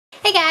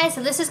guys,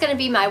 so this is going to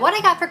be my what I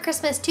got for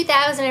Christmas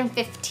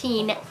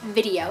 2015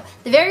 video.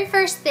 The very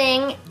first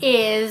thing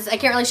is, I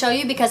can't really show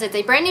you because it's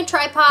a brand new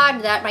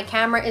tripod that my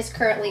camera is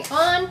currently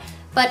on,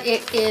 but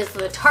it is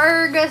the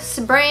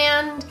Targus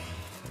brand.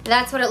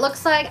 That's what it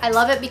looks like. I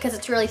love it because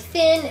it's really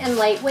thin and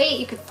lightweight.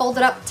 You could fold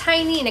it up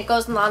tiny and it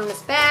goes on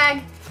this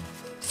bag.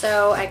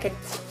 So I could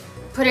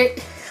put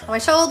it on my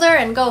shoulder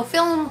and go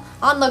film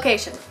on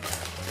location.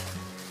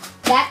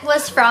 That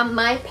was from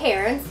my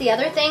parents. The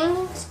other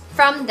things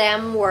from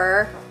them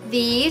were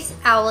these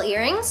owl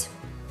earrings,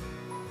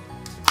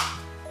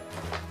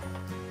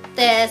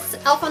 this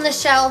Elf on the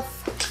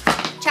Shelf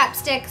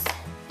chapsticks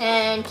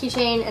and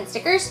keychain and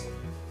stickers.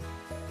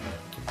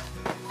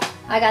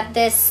 I got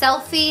this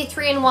selfie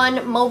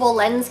 3-in-1 mobile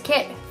lens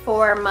kit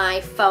for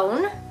my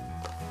phone,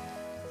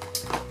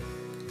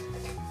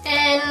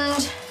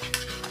 and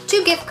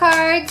 2 gift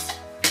cards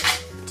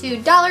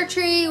to Dollar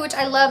Tree, which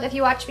I love. If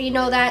you watch me, you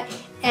know that,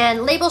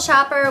 and Label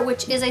Shopper,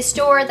 which is a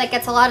store that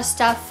gets a lot of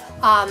stuff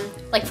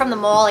like from the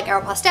mall, like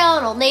Aeropostale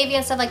and Old Navy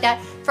and stuff like that,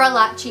 for a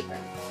lot cheaper.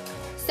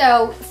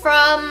 So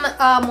from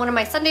one of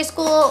my Sunday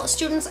school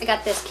students, I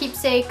got this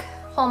keepsake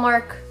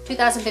Hallmark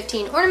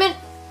 2015 ornament.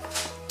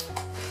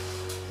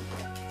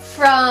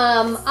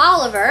 From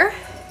Oliver,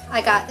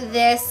 I got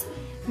this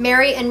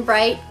Merry and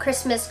Bright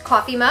Christmas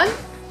coffee mug.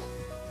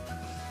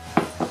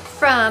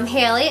 From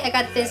Hailey, I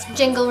got this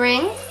jingle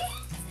ring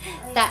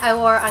that I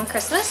wore on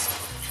Christmas.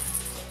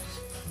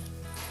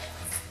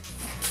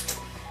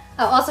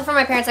 Oh, also from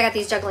my parents, I got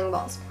these juggling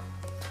balls.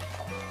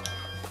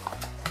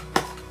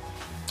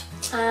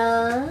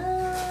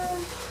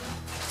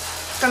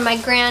 From my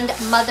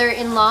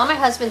grandmother-in-law, my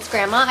husband's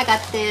grandma, I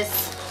got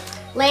this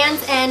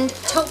Land's End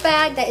tote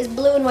bag that is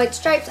blue and white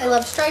stripes. I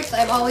love stripes.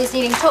 I'm always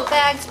needing tote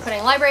bags,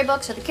 putting library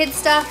books or the kids'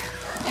 stuff,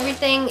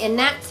 everything in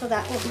that, so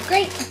that will be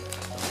great.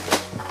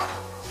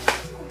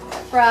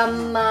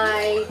 From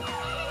my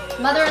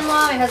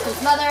mother-in-law, my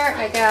husband's mother,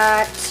 I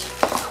got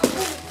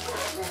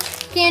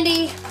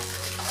candy,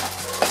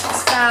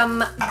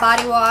 some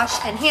body wash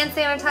and hand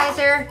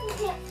sanitizer,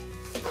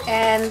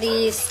 and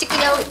the sticky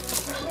note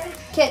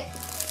kit.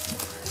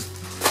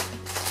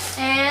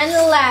 And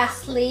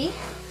lastly,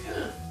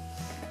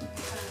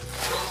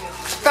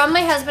 from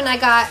my husband, I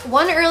got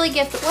one early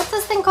gift. What's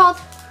this thing called?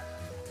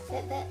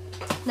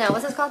 No,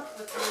 what's this called?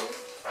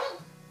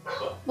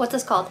 What's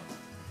this called?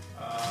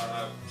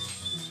 Samsung.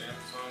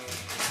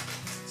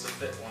 It's a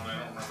fit one. I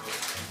don't remember the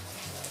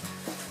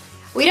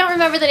name. We don't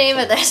remember the name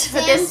of this.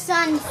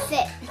 Samsung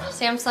Fit.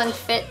 Samsung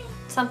Fit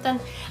something.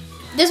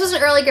 This was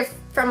an early gift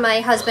from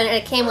my husband, and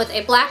it came with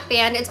a black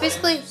band. It's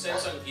basically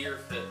Samsung Gear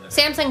Fit.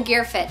 Samsung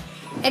Gear Fit.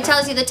 It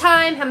tells you the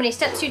time, how many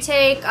steps you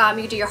take,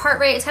 you do your heart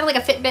rate. It's kind of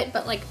like a Fitbit,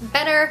 but like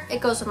better. It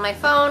goes with my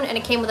phone, and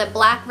it came with a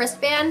black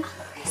wristband.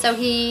 So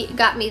he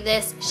got me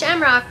this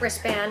Shamrock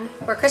wristband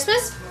for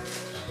Christmas,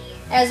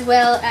 as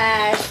well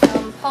as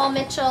some Paul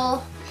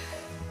Mitchell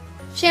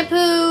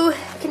shampoo,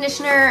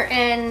 conditioner,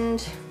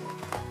 and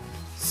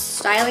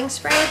styling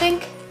spray, I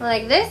think,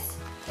 like this.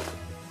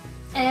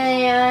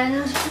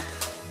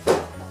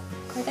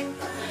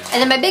 And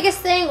then my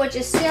biggest thing, which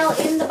is still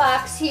in the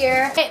box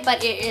here,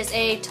 but it is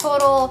a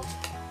total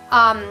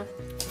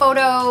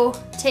photo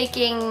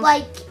taking.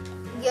 Like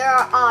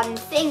your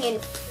thing in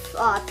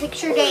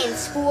picture day in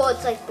school,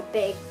 it's like the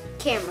big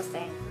camera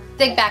thing.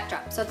 Big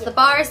backdrop. So it's the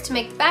bars to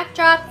make the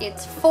backdrop.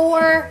 It's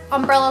 4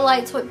 umbrella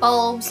lights with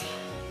bulbs.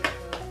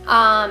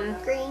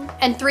 Green.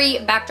 And 3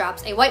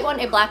 backdrops. A white one,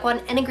 a black one,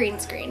 and a green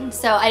screen.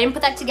 So I didn't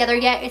put that together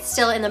yet. It's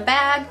still in the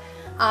bag.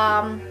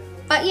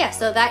 But yeah,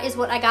 so that is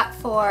what I got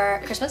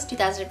for Christmas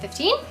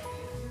 2015.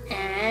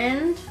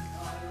 And